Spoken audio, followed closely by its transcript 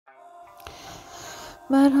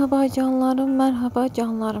Merhaba canlarım, merhaba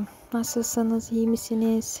canlarım. Nasılsınız, iyi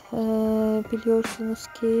misiniz? Biliyorsunuz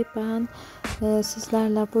ki ben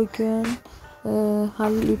sizlerle bugün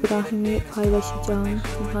Halil İbrahim'i paylaşacağım.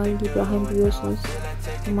 Halil İbrahim biliyorsunuz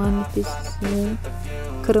Emanet dizisinin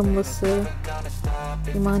Kırımlısı.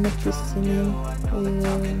 Emanet dizisinin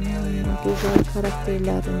güzel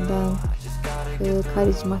karakterlerinden,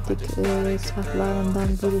 karizmatik sıfatlarından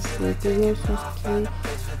birisi. Biliyorsunuz ki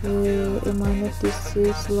Emanet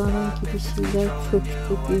dizisi Sıla'nın gidişiyle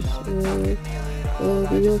çöktü.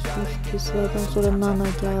 Biliyorsunuz ki Sıla'dan sonra Nana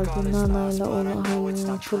geldi. Nana ile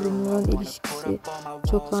olan Kırımlı'nın ilişkisi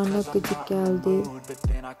çoklarına gıcık geldi.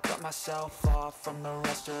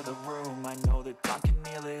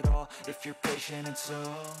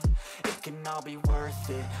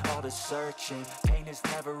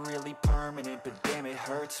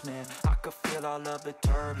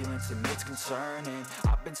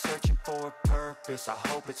 I've been searching for a purpose, I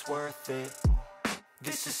hope it's worth it.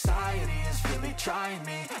 This society is really trying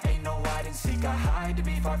me. Ain't no hide and seek, I hide to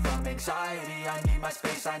be far from anxiety. I need my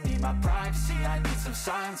space, I need my privacy. I need some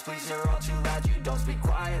silence, please, you're all too loud. You don't speak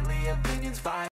quietly, opinions violent.